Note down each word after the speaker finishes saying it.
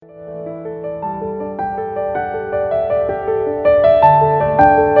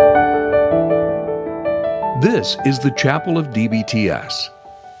This is the Chapel of DBTS.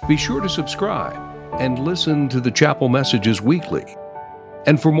 Be sure to subscribe and listen to the chapel messages weekly.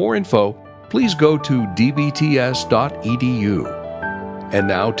 And for more info, please go to dbts.edu. And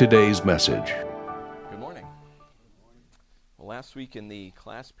now today's message. Good morning. Well, last week in the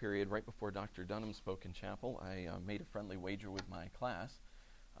class period, right before Dr. Dunham spoke in chapel, I made a friendly wager with my class.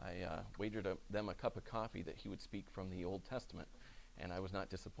 I wagered them a cup of coffee that he would speak from the Old Testament. And I was not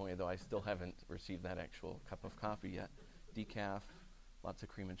disappointed, though I still haven't received that actual cup of coffee yet. Decaf, lots of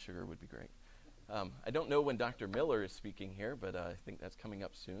cream and sugar would be great. I don't know when Dr. Miller is speaking here, but I think that's coming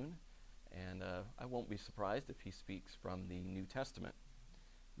up soon. And I won't be surprised if he speaks from the New Testament.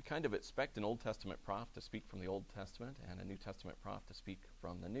 We kind of expect an Old Testament prof to speak from the Old Testament and a New Testament prof to speak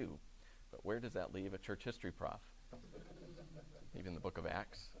from the New. But where does that leave a church history prof? Maybe in the book of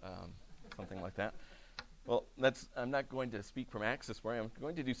Acts, something like that. Well, I'm not going to speak from Acts this morning. I'm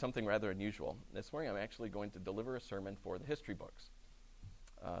going to do something rather unusual. This morning I'm actually going to deliver a sermon for the history books.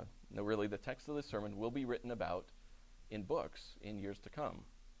 No, really, the text of this sermon will be written about in books in years to come,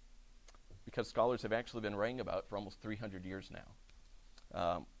 because scholars have actually been writing about it for almost 300 years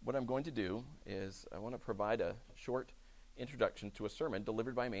now. What I'm going to do is I want to provide a short introduction to a sermon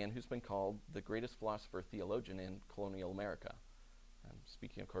delivered by a man who's been called the greatest philosopher theologian in colonial America. I'm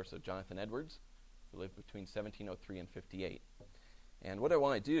speaking, of course, of Jonathan Edwards, who lived between 1703 and 58. And what I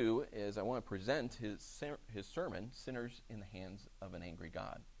want to do is I want to present his sermon, Sinners in the Hands of an Angry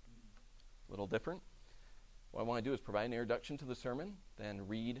God. A little different. What I want to do is provide an introduction to the sermon, then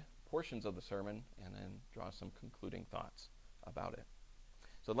read portions of the sermon, and then draw some concluding thoughts about it.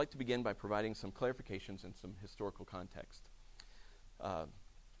 So I'd like to begin by providing some clarifications and some historical context.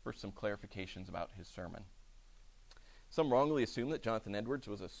 First, some clarifications about his sermon. Some wrongly assume that Jonathan Edwards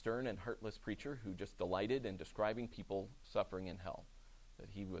was a stern and heartless preacher who just delighted in describing people suffering in hell, that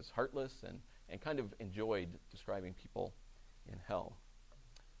he was heartless and kind of enjoyed describing people in hell.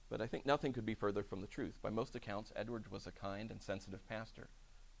 But I think nothing could be further from the truth. By most accounts, Edwards was a kind and sensitive pastor,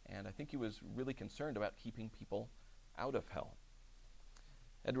 and I think he was really concerned about keeping people out of hell.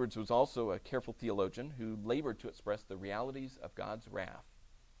 Edwards was also a careful theologian who labored to express the realities of God's wrath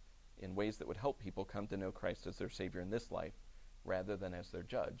in ways that would help people come to know Christ as their Savior in this life, rather than as their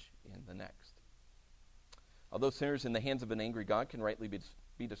judge in the next. Although Sinners in the Hands of an Angry God can rightly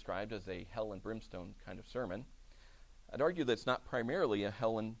be described as a hell and brimstone kind of sermon, I'd argue that it's not primarily a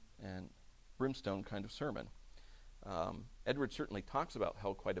hell and brimstone kind of sermon. Edwards certainly talks about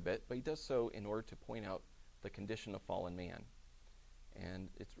hell quite a bit, but he does so in order to point out the condition of fallen man. And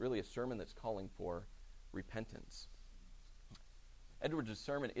it's really a sermon that's calling for repentance. Edwards'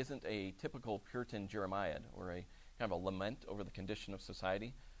 sermon isn't a typical Puritan Jeremiad or a kind of a lament over the condition of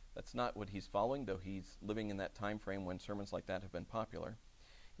society. That's not what he's following, though he's living in that time frame when sermons like that have been popular.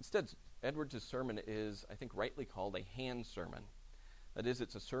 Instead, Edwards' sermon is, I think, rightly called a hand sermon. That is,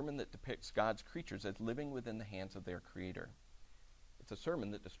 it's a sermon that depicts God's creatures as living within the hands of their Creator. It's a sermon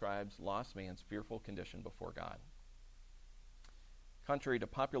that describes lost man's fearful condition before God. Contrary to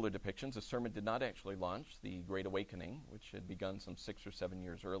popular depictions, the sermon did not actually launch the Great Awakening, which had begun some 6 or 7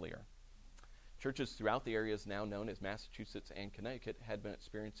 years earlier. Churches throughout the areas now known as Massachusetts and Connecticut had been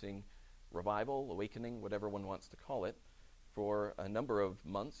experiencing revival, awakening, whatever one wants to call it, for a number of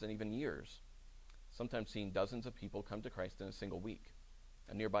months and even years, sometimes seeing dozens of people come to Christ in a single week.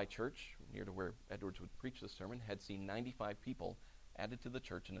 A nearby church, near to where Edwards would preach the sermon, had seen 95 people added to the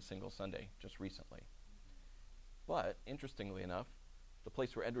church in a single Sunday just recently. But, interestingly enough, the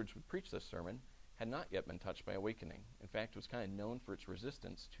place where Edwards would preach this sermon had not yet been touched by awakening. In fact, it was kind of known for its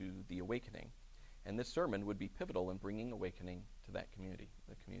resistance to the awakening. And this sermon would be pivotal in bringing awakening to that community,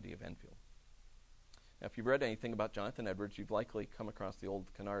 the community of Enfield. Now, if you've read anything about Jonathan Edwards, you've likely come across the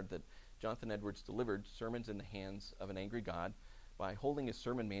old canard that Jonathan Edwards delivered sermons in the hands of an angry God by holding his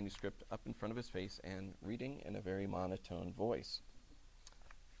sermon manuscript up in front of his face and reading in a very monotone voice.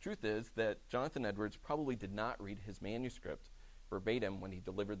 Truth is that Jonathan Edwards probably did not read his manuscript verbatim when he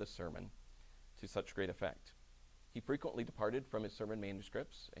delivered the sermon to such great effect. He frequently departed from his sermon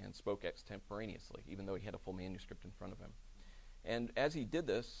manuscripts and spoke extemporaneously, even though he had a full manuscript in front of him. And as he did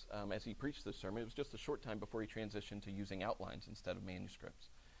this, as he preached this sermon, it was just a short time before he transitioned to using outlines instead of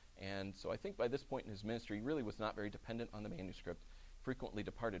manuscripts. And so I think by this point in his ministry, he really was not very dependent on the manuscript, frequently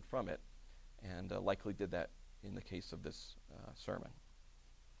departed from it, and likely did that in the case of this sermon.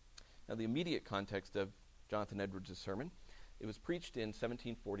 Now, the immediate context of Jonathan Edwards' sermon: it was preached in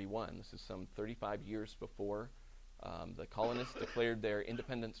 1741. This is some 35 years before the colonists declared their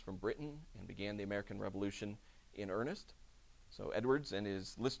independence from Britain and began the American Revolution in earnest. So Edwards and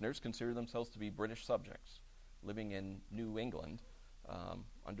his listeners considered themselves to be British subjects living in New England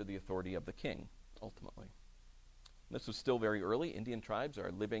under the authority of the king, ultimately. This was still very early. Indian tribes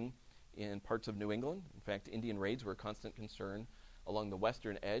are living in parts of New England. In fact, Indian raids were a constant concern along the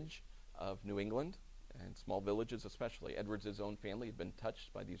western edge of New England, and small villages especially. Edwards' own family had been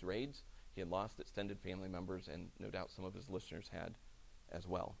touched by these raids. He had lost extended family members, and no doubt some of his listeners had as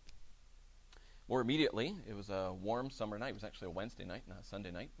well. More immediately, it was a warm summer night. It was actually a Wednesday night, not a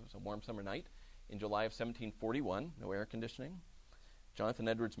Sunday night. It was a warm summer night in July of 1741, no air conditioning. Jonathan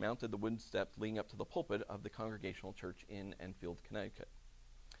Edwards mounted the wooden steps leading up to the pulpit of the Congregational Church in Enfield, Connecticut.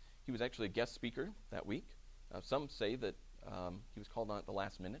 He was actually a guest speaker that week. Some say that he was called on at the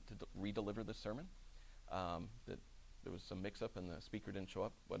last minute to re-deliver this sermon, that there was some mix-up and the speaker didn't show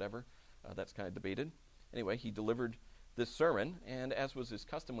up, whatever. That's kind of debated. Anyway, he delivered this sermon, and as was his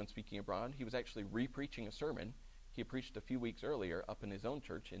custom when speaking abroad, he was actually re-preaching a sermon he had preached a few weeks earlier up in his own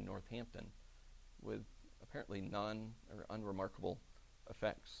church in Northampton with apparently unremarkable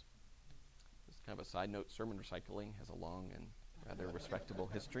effects. Just kind of a side note, sermon recycling has a long and rather respectable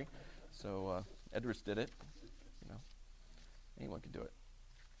history. So Edwards did it. Anyone could do it.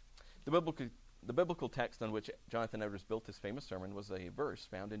 The biblical text on which Jonathan Edwards built his famous sermon was a verse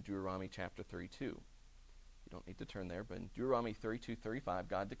found in Deuteronomy chapter 32. You don't need to turn there, but in Deuteronomy 32:35,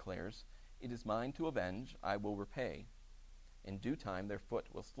 God declares, "It is mine to avenge, I will repay. In due time their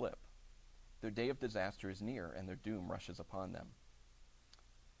foot will slip. Their day of disaster is near, and their doom rushes upon them."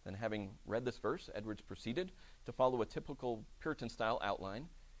 Then, having read this verse, Edwards proceeded to follow a typical Puritan-style outline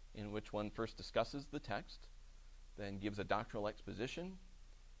in which one first discusses the text, then gives a doctrinal exposition,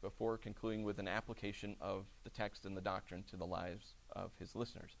 before concluding with an application of the text and the doctrine to the lives of his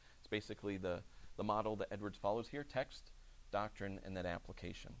listeners. It's basically the model that Edwards follows here: text, doctrine, and then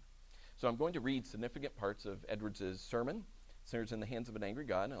application. So I'm going to read significant parts of Edwards' sermon, Sinners in the Hands of an Angry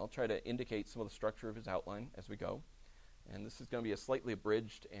God, and I'll try to indicate some of the structure of his outline as we go. And this is going to be a slightly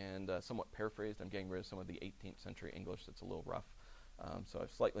abridged and somewhat paraphrased. I'm getting rid of some of the 18th century English that's a little rough, so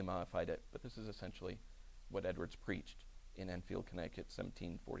I've slightly modified it, but this is essentially what Edwards preached in Enfield, Connecticut,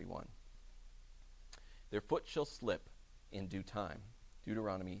 1741. Their foot shall slip in due time.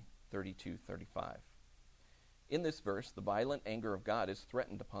 Deuteronomy 32:35. In this verse, the violent anger of God is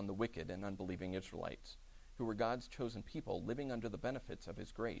threatened upon the wicked and unbelieving Israelites, who were God's chosen people living under the benefits of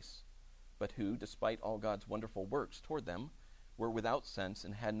his grace, but who, despite all God's wonderful works toward them, were without sense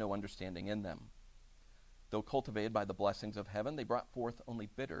and had no understanding in them. Though cultivated by the blessings of heaven, they brought forth only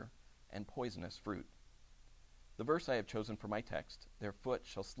bitter and poisonous fruit. The verse I have chosen for my text, "Their foot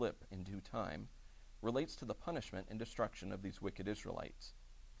shall slip in due time," relates to the punishment and destruction of these wicked Israelites.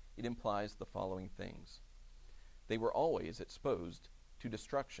 It implies the following things. They were always exposed to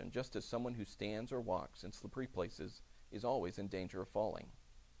destruction, just as someone who stands or walks in slippery places is always in danger of falling.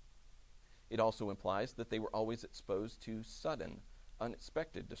 It also implies that they were always exposed to sudden,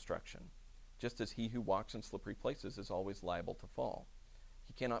 unexpected destruction, just as he who walks in slippery places is always liable to fall.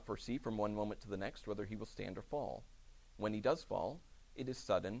 He cannot foresee from one moment to the next whether he will stand or fall. When he does fall, it is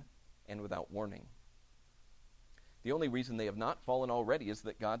sudden and without warning. The only reason they have not fallen already is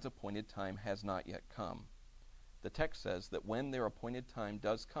that God's appointed time has not yet come. The text says that when their appointed time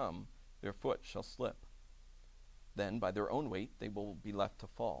does come, their foot shall slip. Then, by their own weight, they will be left to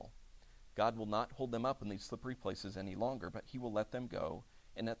fall. God will not hold them up in these slippery places any longer, but he will let them go,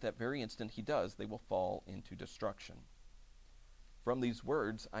 and at that very instant he does, they will fall into destruction. From these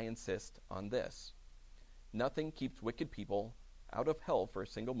words, I insist on this. Nothing keeps wicked people out of hell for a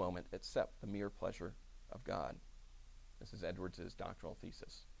single moment except the mere pleasure of God. This is Edwards' doctrinal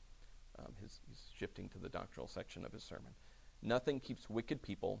thesis. He's shifting to the doctrinal section of his sermon. Nothing keeps wicked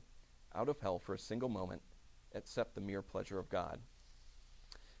people out of hell for a single moment except the mere pleasure of God.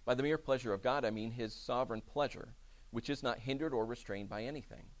 By the mere pleasure of God, I mean his sovereign pleasure, which is not hindered or restrained by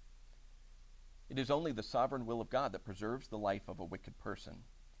anything. It is only the sovereign will of God that preserves the life of a wicked person.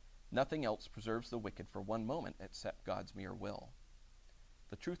 Nothing else preserves the wicked for one moment except God's mere will.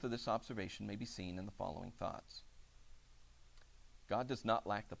 The truth of this observation may be seen in the following thoughts. God does not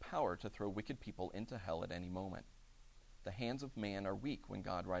lack the power to throw wicked people into hell at any moment. The hands of man are weak when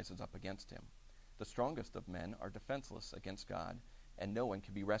God rises up against him. The strongest of men are defenseless against God, and no one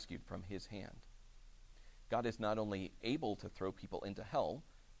can be rescued from his hand. God is not only able to throw people into hell,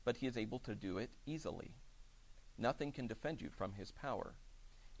 but he is able to do it easily. Nothing can defend you from his power.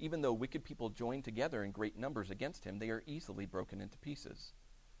 Even though wicked people join together in great numbers against him, they are easily broken into pieces.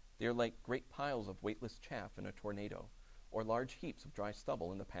 They are like great piles of weightless chaff in a tornado, or large heaps of dry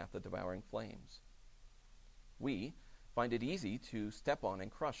stubble in the path of devouring flames. We find it easy to step on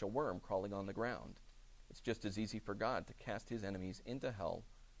and crush a worm crawling on the ground. It's just as easy for God to cast his enemies into hell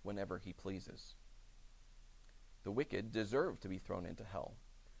whenever he pleases. The wicked deserve to be thrown into hell.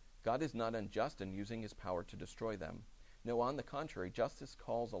 God is not unjust in using his power to destroy them. No, on the contrary, justice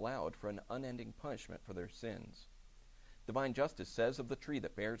calls aloud for an unending punishment for their sins. Divine justice says of the tree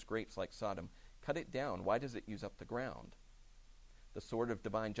that bears grapes like Sodom, cut it down, why does it use up the ground? The sword of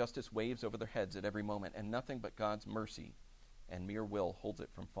divine justice waves over their heads at every moment, and nothing but God's mercy and mere will holds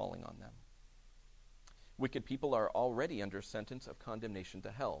it from falling on them. Wicked people are already under sentence of condemnation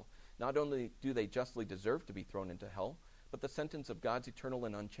to hell. Not only do they justly deserve to be thrown into hell, but the sentence of God's eternal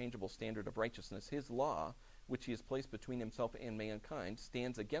and unchangeable standard of righteousness, his law, which he has placed between himself and mankind,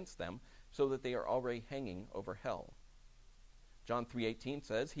 stands against them, so that they are already hanging over hell. John 3:18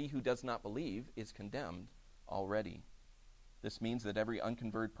 says, "He who does not believe is condemned already." This means that every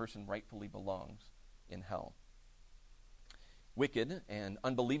unconverted person rightfully belongs in hell. Wicked and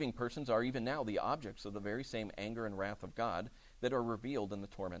unbelieving persons are even now the objects of the very same anger and wrath of God that are revealed in the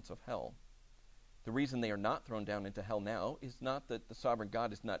torments of hell. The reason they are not thrown down into hell now is not that the sovereign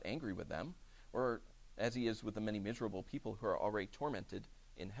God is not angry with them, or as he is with the many miserable people who are already tormented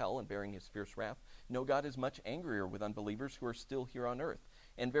in hell and bearing his fierce wrath. No, God is much angrier with unbelievers who are still here on earth,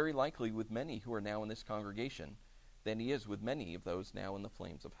 and very likely with many who are now in this congregation, than he is with many of those now in the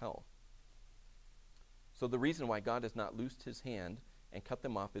flames of hell. So the reason why God has not loosed his hand and cut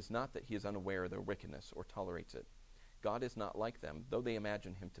them off is not that he is unaware of their wickedness or tolerates it. God is not like them, though they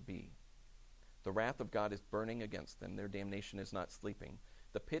imagine him to be. The wrath of God is burning against them. Their damnation is not sleeping.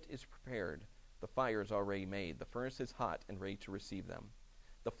 The pit is prepared. The fire is already made. The furnace is hot and ready to receive them.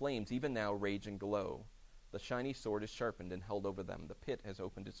 The flames even now rage and glow. The shiny sword is sharpened and held over them. The pit has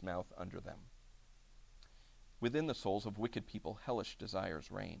opened its mouth under them. Within the souls of wicked people, hellish desires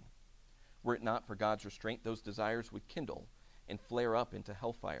reign. Were it not for God's restraint, those desires would kindle and flare up into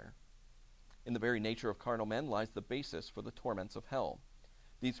hellfire. In the very nature of carnal men lies the basis for the torments of hell.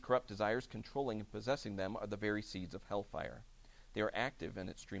 These corrupt desires controlling and possessing them are the very seeds of hellfire. They are active and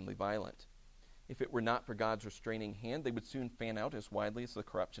extremely violent. If it were not for God's restraining hand, they would soon fan out as widely as the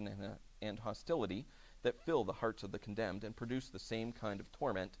corruption and hostility that fill the hearts of the condemned and produce the same kind of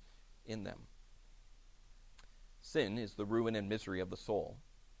torment in them. Sin is the ruin and misery of the soul.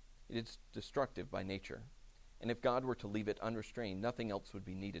 It is destructive by nature, and if God were to leave it unrestrained, nothing else would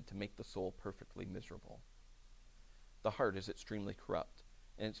be needed to make the soul perfectly miserable. The heart is extremely corrupt,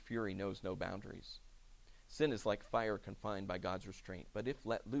 and its fury knows no boundaries. Sin is like fire confined by God's restraint, but if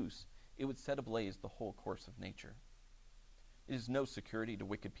let loose, it would set ablaze the whole course of nature. It is no security to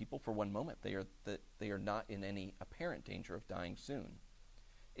wicked people for one moment that they are not in any apparent danger of dying soon.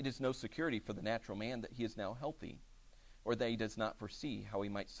 It is no security for the natural man that he is now healthy, or that he does not foresee how he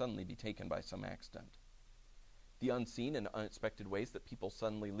might suddenly be taken by some accident. The unseen and unexpected ways that people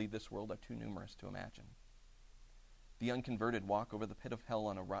suddenly leave this world are too numerous to imagine. The unconverted walk over the pit of hell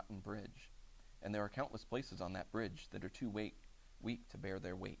on a rotten bridge, and there are countless places on that bridge that are too weak to bear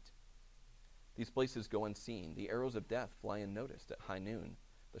their weight. These places go unseen. The arrows of death fly unnoticed at high noon.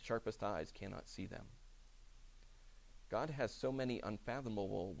 The sharpest eyes cannot see them. God has so many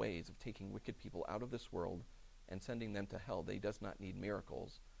unfathomable ways of taking wicked people out of this world and sending them to hell that he does not need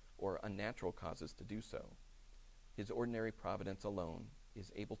miracles or unnatural causes to do so. His ordinary providence alone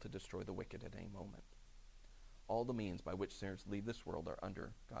is able to destroy the wicked at any moment. All the means by which sinners leave this world are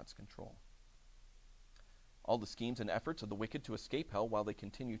under God's control. All the schemes and efforts of the wicked to escape hell while they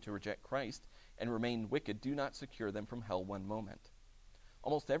continue to reject Christ and remain wicked do not secure them from hell one moment.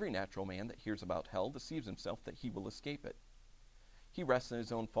 Almost every natural man that hears about hell deceives himself that he will escape it. He rests in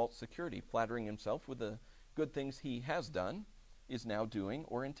his own false security, flattering himself with the good things he has done, is now doing,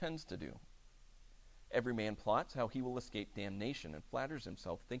 or intends to do. Every man plots how he will escape damnation and flatters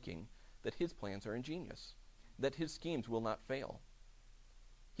himself thinking that his plans are ingenious, that his schemes will not fail.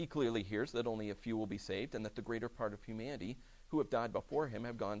 He clearly hears that only a few will be saved and that the greater part of humanity who have died before him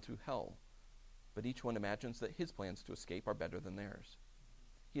have gone to hell. But each one imagines that his plans to escape are better than theirs.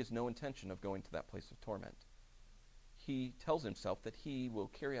 He has no intention of going to that place of torment. He tells himself that he will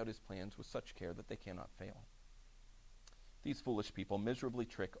carry out his plans with such care that they cannot fail. These foolish people miserably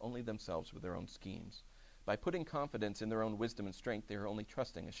trick only themselves with their own schemes. By putting confidence in their own wisdom and strength, they are only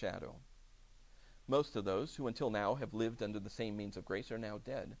trusting a shadow. Most of those who until now have lived under the same means of grace are now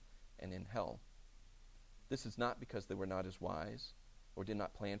dead and in hell. This is not because they were not as wise or did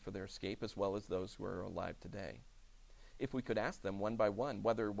not plan for their escape as well as those who are alive today. If we could ask them one by one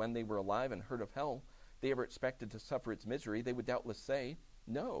whether when they were alive and heard of hell they ever expected to suffer its misery, they would doubtless say,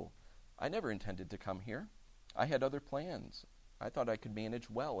 "No, I never intended to come here. I had other plans. I thought I could manage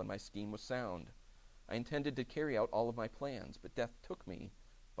well and my scheme was sound. I intended to carry out all of my plans, but death took me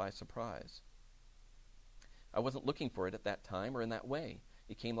by surprise. I wasn't looking for it at that time or in that way.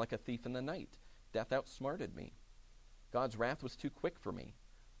 It came like a thief in the night. Death outsmarted me. God's wrath was too quick for me.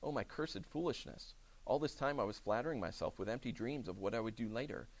 Oh, my cursed foolishness! All this time I was flattering myself with empty dreams of what I would do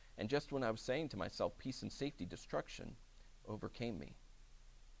later, and just when I was saying to myself, peace and safety, destruction overcame me.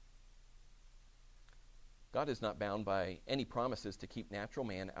 God is not bound by any promises to keep natural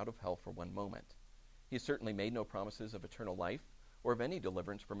man out of hell for one moment. He has certainly made no promises of eternal life or of any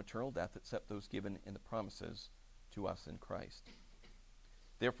deliverance from eternal death except those given in the promises to us in Christ.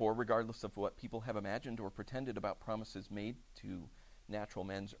 Therefore, regardless of what people have imagined or pretended about promises made to natural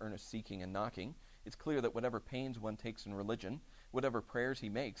men's earnest seeking and knocking, it's clear that whatever pains one takes in religion, whatever prayers he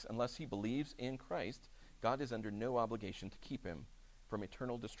makes, unless he believes in Christ, God is under no obligation to keep him from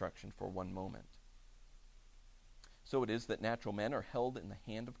eternal destruction for one moment. So it is that natural men are held in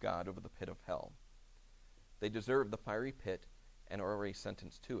the hand of God over the pit of hell. They deserve the fiery pit and are already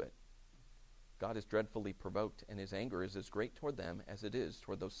sentenced to it. God is dreadfully provoked, and his anger is as great toward them as it is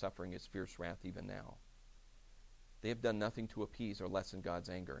toward those suffering his fierce wrath even now. They have done nothing to appease or lessen God's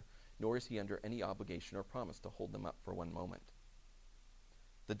anger, nor is he under any obligation or promise to hold them up for one moment.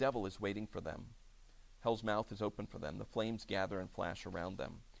 The devil is waiting for them. Hell's mouth is open for them. The flames gather and flash around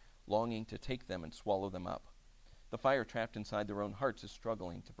them, longing to take them and swallow them up. The fire trapped inside their own hearts is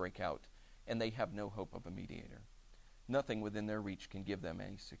struggling to break out, and they have no hope of a mediator. Nothing within their reach can give them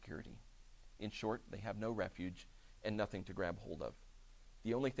any security. In short, they have no refuge and nothing to grab hold of.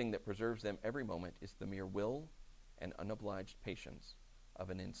 The only thing that preserves them every moment is the mere will and unobliged patience of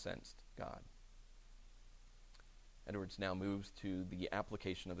an incensed God. Edwards now moves to the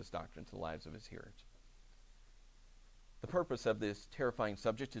application of this doctrine to the lives of his hearers. The purpose of this terrifying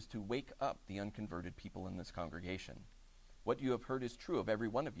subject is to wake up the unconverted people in this congregation. What you have heard is true of every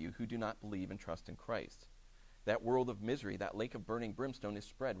one of you who do not believe and trust in Christ. That world of misery, that lake of burning brimstone is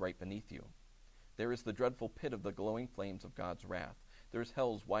spread right beneath you. There is the dreadful pit of the glowing flames of God's wrath. There is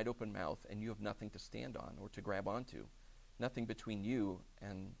hell's wide open mouth, and you have nothing to stand on or to grab onto. Nothing between you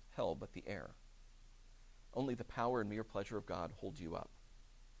and hell but the air. Only the power and mere pleasure of God holds you up.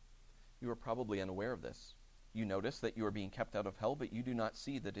 You are probably unaware of this. You notice that you are being kept out of hell, but you do not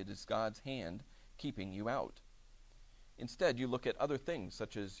see that it is God's hand keeping you out. Instead, you look at other things,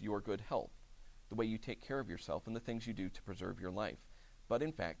 such as your good health, the way you take care of yourself, and the things you do to preserve your life. But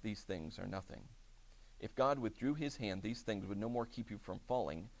in fact, these things are nothing. If God withdrew his hand, these things would no more keep you from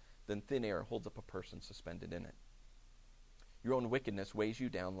falling than thin air holds up a person suspended in it. Your own wickedness weighs you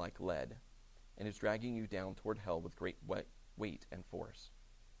down like lead, and is dragging you down toward hell with great weight and force.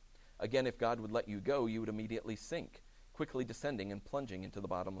 Again, if God would let you go, you would immediately sink, quickly descending and plunging into the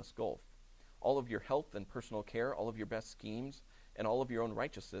bottomless gulf. All of your health and personal care, all of your best schemes, and all of your own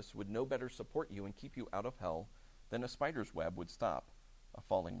righteousness would no better support you and keep you out of hell than a spider's web would stop a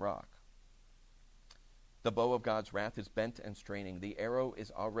falling rock. The bow of God's wrath is bent and straining. The arrow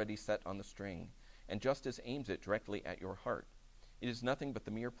is already set on the string, and justice aims it directly at your heart. It is nothing but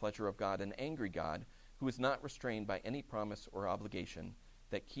the mere pleasure of God, an angry God who is not restrained by any promise or obligation,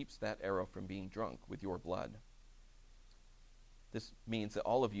 that keeps that arrow from being drunk with your blood. This means that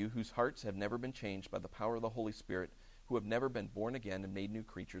all of you whose hearts have never been changed by the power of the Holy Spirit, who have never been born again and made new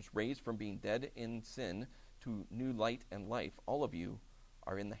creatures, raised from being dead in sin to new light and life, all of you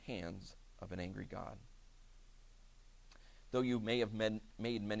are in the hands of an angry God. Though you may have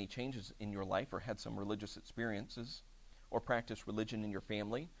made many changes in your life or had some religious experiences or practiced religion in your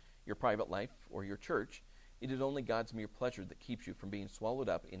family, your private life, or your church, it is only God's mere pleasure that keeps you from being swallowed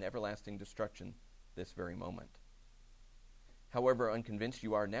up in everlasting destruction this very moment. However unconvinced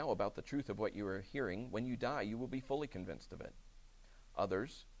you are now about the truth of what you are hearing, when you die you will be fully convinced of it.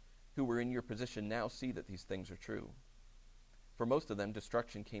 Others, who were in your position now, see that these things are true. For most of them,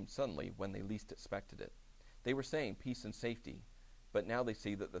 destruction came suddenly when they least expected it. They were saying peace and safety, but now they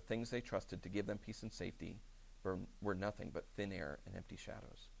see that the things they trusted to give them peace and safety were nothing but thin air and empty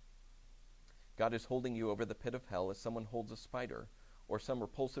shadows. God is holding you over the pit of hell as someone holds a spider or some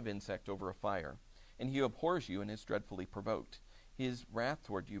repulsive insect over a fire, and he abhors you and is dreadfully provoked. His wrath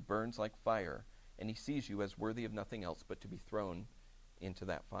toward you burns like fire, and he sees you as worthy of nothing else but to be thrown into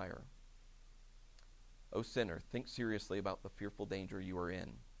that fire. O sinner, think seriously about the fearful danger you are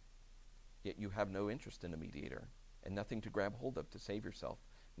in. Yet you have no interest in a mediator, and nothing to grab hold of to save yourself,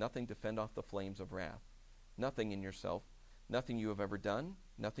 nothing to fend off the flames of wrath, nothing in yourself, nothing you have ever done,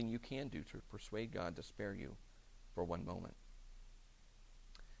 nothing you can do to persuade God to spare you for one moment.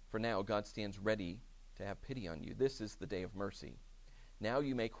 For now God stands ready to have pity on you. This is the day of mercy. Now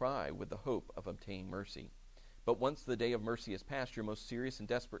you may cry with the hope of obtaining mercy. But once the day of mercy is past, your most serious and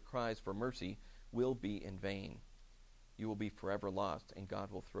desperate cries for mercy will be in vain. You will be forever lost, and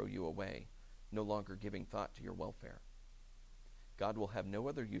God will throw you away, no longer giving thought to your welfare. God will have no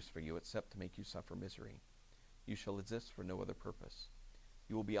other use for you except to make you suffer misery. You shall exist for no other purpose.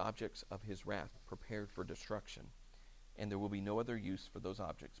 You will be objects of his wrath, prepared for destruction, and there will be no other use for those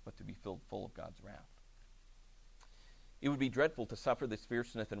objects but to be filled full of God's wrath. It would be dreadful to suffer this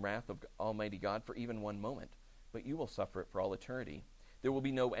fierceness and wrath of Almighty God for even one moment, but you will suffer it for all eternity. There will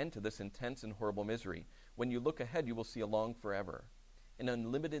be no end to this intense and horrible misery. When you look ahead, you will see a long forever, an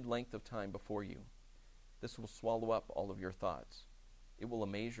unlimited length of time before you. This will swallow up all of your thoughts. It will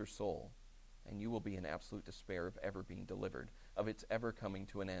amaze your soul, and you will be in absolute despair of ever being delivered, of its ever coming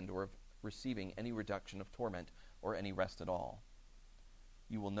to an end, or of receiving any reduction of torment or any rest at all.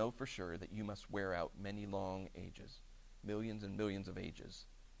 You will know for sure that you must wear out many long ages, millions and millions of ages,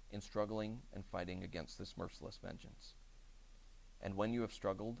 in struggling and fighting against this merciless vengeance. And when you have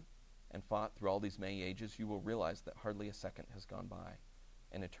struggled and fought through all these many ages, you will realize that hardly a second has gone by,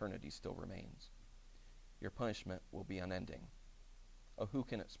 and eternity still remains. Your punishment will be unending. Oh, who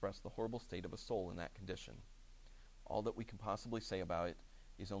can express the horrible state of a soul in that condition? All that we can possibly say about it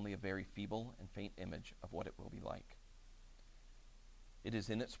is only a very feeble and faint image of what it will be like. It is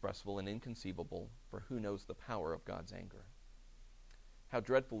inexpressible and inconceivable, for who knows the power of God's anger? How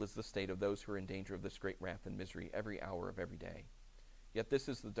dreadful is the state of those who are in danger of this great wrath and misery every hour of every day. Yet this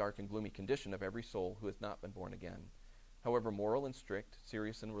is the dark and gloomy condition of every soul who has not been born again, however moral and strict,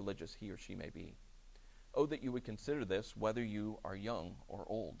 serious and religious he or she may be. Oh, that you would consider this, whether you are young or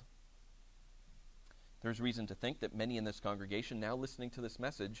old. There is reason to think that many in this congregation now listening to this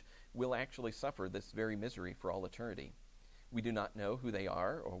message will actually suffer this very misery for all eternity. We do not know who they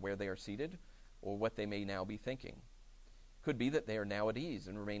are or where they are seated or what they may now be thinking. Could be that they are now at ease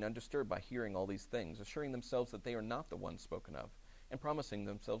and remain undisturbed by hearing all these things, assuring themselves that they are not the ones spoken of, and promising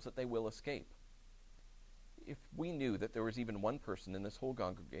themselves that they will escape. If we knew that there was even one person in this whole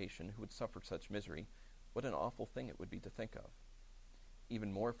congregation who would suffer such misery, what an awful thing it would be to think of.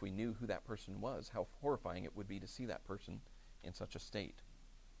 Even more if we knew who that person was, how horrifying it would be to see that person in such a state.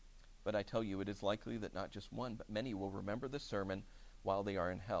 But I tell you, it is likely that not just one, but many will remember this sermon while they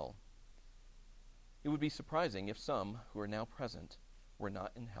are in hell. It would be surprising if some who are now present were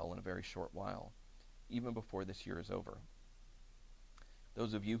not in hell in a very short while, even before this year is over.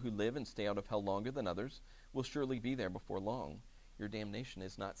 Those of you who live and stay out of hell longer than others will surely be there before long. Your damnation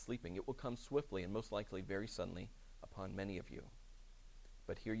is not sleeping. It will come swiftly and most likely very suddenly upon many of you.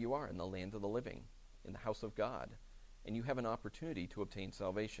 But here you are in the land of the living, in the house of God, and you have an opportunity to obtain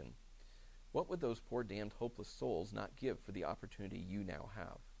salvation. What would those poor damned hopeless souls not give for the opportunity you now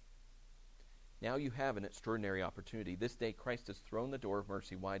have? Now you have an extraordinary opportunity. This day Christ has thrown the door of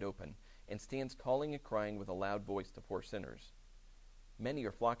mercy wide open and stands calling and crying with a loud voice to poor sinners. Many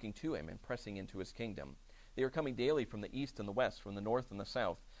are flocking to him and pressing into his kingdom. They are coming daily from the east and the west, from the north and the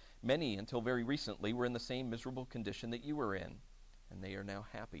south. Many, until very recently, were in the same miserable condition that you were in, and they are now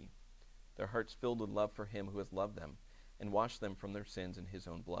happy, their hearts filled with love for him who has loved them and washed them from their sins in his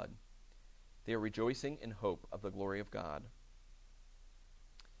own blood. They are rejoicing in hope of the glory of God.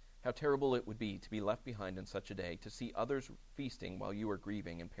 How terrible it would be to be left behind in such a day, to see others feasting while you are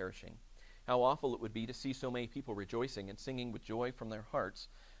grieving and perishing. How awful it would be to see so many people rejoicing and singing with joy from their hearts,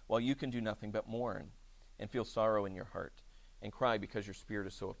 while you can do nothing but mourn and feel sorrow in your heart and cry because your spirit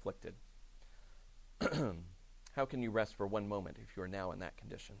is so afflicted. How can you rest for one moment if you are now in that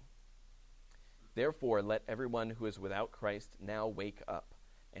condition? Therefore, let everyone who is without Christ now wake up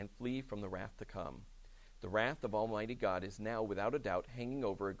and flee from the wrath to come. The wrath of Almighty God is now, without a doubt, hanging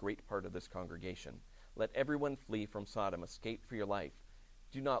over a great part of this congregation. Let everyone flee from Sodom. Escape for your life.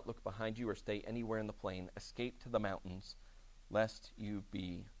 Do not look behind you or stay anywhere in the plain. Escape to the mountains, lest you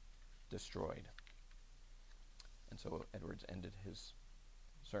be destroyed. And so Edwards ended his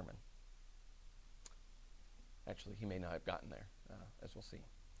sermon. Actually, he may not have gotten there, as we'll see.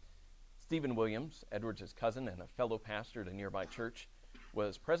 Stephen Williams, Edwards' cousin and a fellow pastor at a nearby church,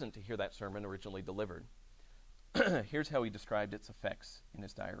 was present to hear that sermon originally delivered. Here's how he described its effects in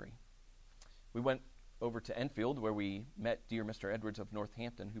his diary. We went over to Enfield, where we met dear Mr. Edwards of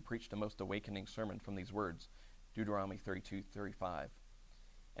Northampton, who preached a most awakening sermon from these words, Deuteronomy 32:35.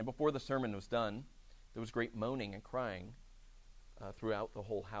 And before the sermon was done, there was great moaning and crying throughout the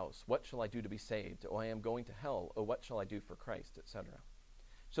whole house. What shall I do to be saved? Oh, I am going to hell. Oh, what shall I do for Christ? Etc.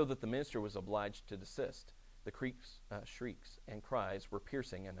 So that the minister was obliged to desist. The shrieks and cries were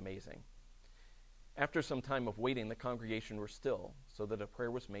piercing and amazing. After some time of waiting, the congregation were still, so that a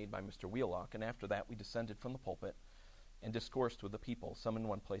prayer was made by Mr. Wheelock, and after that we descended from the pulpit and discoursed with the people, some in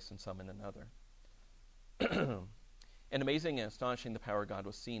one place and some in another. And amazing and astonishing the power of God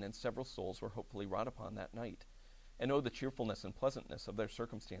was seen, and several souls were hopefully wrought upon that night. And oh, the cheerfulness and pleasantness of their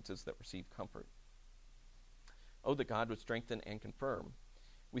circumstances that received comfort. Oh, that God would strengthen and confirm.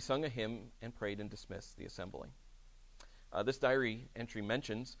 We sung a hymn and prayed and dismissed the assembly. This diary entry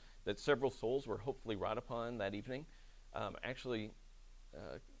mentions that several souls were hopefully wrought upon that evening. Actually,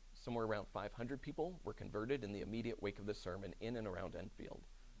 somewhere around 500 people were converted in the immediate wake of this sermon in and around Enfield.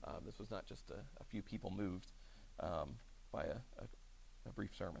 This was not just a few people moved by a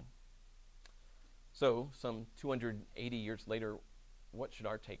brief sermon. So, some 280 years later, what should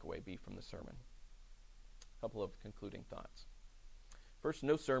our takeaway be from the sermon? A couple of concluding thoughts. First,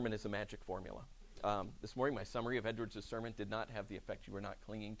 no sermon is a magic formula. This morning, my summary of Edwards' sermon did not have the effect. You were not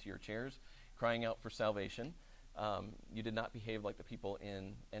clinging to your chairs, crying out for salvation. You did not behave like the people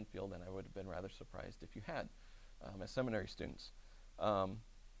in Enfield, and I would have been rather surprised if you had, as seminary students.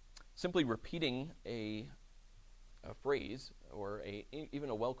 Simply repeating a phrase or even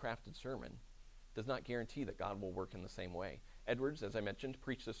a well-crafted sermon does not guarantee that God will work in the same way. Edwards, as I mentioned,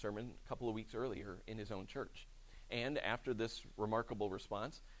 preached this sermon a couple of weeks earlier in his own church. And after this remarkable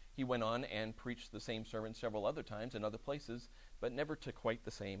response, he went on and preached the same sermon several other times in other places, but never to quite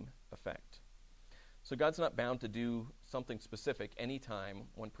the same effect. So God's not bound to do something specific anytime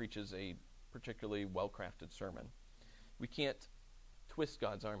one preaches a particularly well-crafted sermon. We can't twist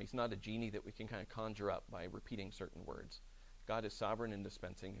God's arm. He's not a genie that we can kind of conjure up by repeating certain words. God is sovereign in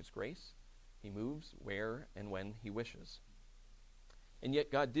dispensing his grace. He moves where and when he wishes. And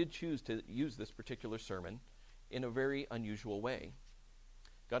yet God did choose to use this particular sermon in a very unusual way.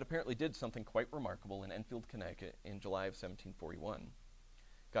 God apparently did something quite remarkable in Enfield, Connecticut in July of 1741.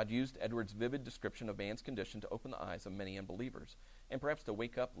 God used Edwards' vivid description of man's condition to open the eyes of many unbelievers, and perhaps to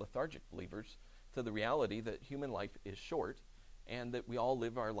wake up lethargic believers to the reality that human life is short and that we all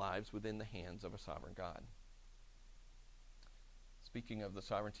live our lives within the hands of a sovereign God. Speaking of the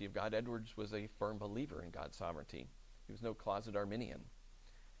sovereignty of God, Edwards was a firm believer in God's sovereignty. He was no closet Arminian.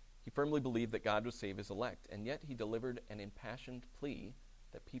 He firmly believed that God would save his elect, and yet he delivered an impassioned plea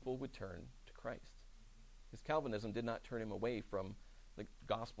that people would turn to Christ. His Calvinism did not turn him away from the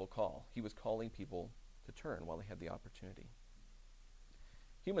gospel call. He was calling people to turn while they had the opportunity.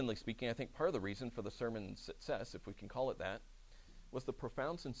 Humanly speaking, I think part of the reason for the sermon's success, if we can call it that, was the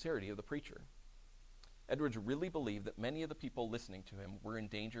profound sincerity of the preacher. Edwards really believed that many of the people listening to him were in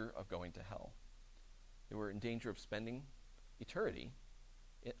danger of going to hell. They were in danger of spending eternity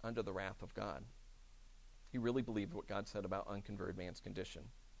under the wrath of God. He really believed what God said about unconverted man's condition.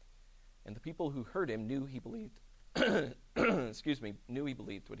 And the people who heard him knew he believed knew he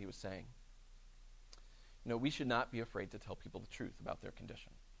believed what he was saying. We should not be afraid to tell people the truth about their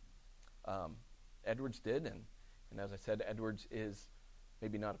condition. Edwards did, and as I said, Edwards is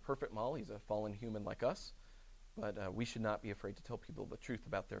maybe not a perfect model. He's a fallen human like us, but we should not be afraid to tell people the truth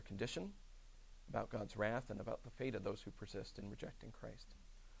about their condition, about God's wrath, and about the fate of those who persist in rejecting Christ.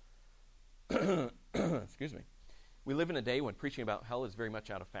 Excuse me. We live in a day when preaching about hell is very much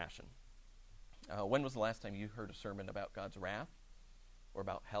out of fashion. When was the last time you heard a sermon about God's wrath or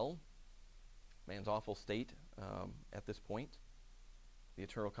about hell, man's awful state at this point, the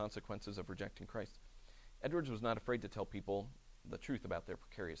eternal consequences of rejecting Christ? Edwards was not afraid to tell people the truth about their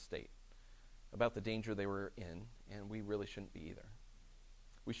precarious state, about the danger they were in, and we really shouldn't be either.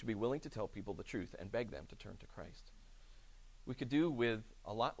 We should be willing to tell people the truth and beg them to turn to Christ. We could do with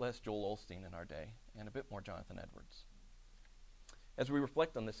a lot less Joel Osteen in our day and a bit more Jonathan Edwards. As we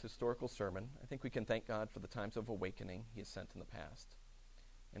reflect on this historical sermon, I think we can thank God for the times of awakening he has sent in the past.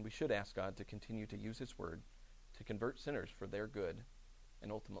 And we should ask God to continue to use his word to convert sinners for their good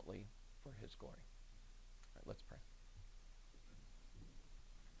and ultimately for his glory. All right, let's pray.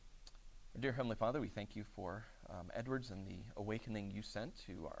 Our dear Heavenly Father, we thank you for Edwards and the awakening you sent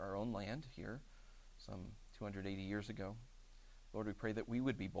to our own land here some 280 years ago. Lord, we pray that we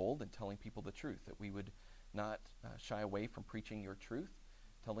would be bold in telling people the truth, that we would not shy away from preaching your truth,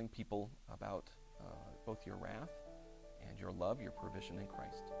 telling people about both your wrath and your love, your provision in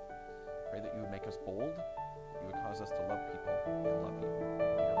Christ. Pray that you would make us bold, that you would cause us to love people and love you.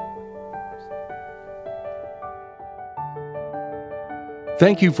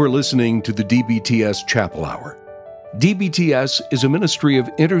 Thank you for listening to the DBTS Chapel Hour. DBTS is a ministry of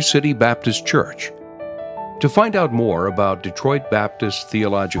Intercity Baptist Church. To find out more about Detroit Baptist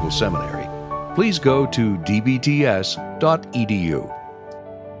Theological Seminary, please go to dbts.edu.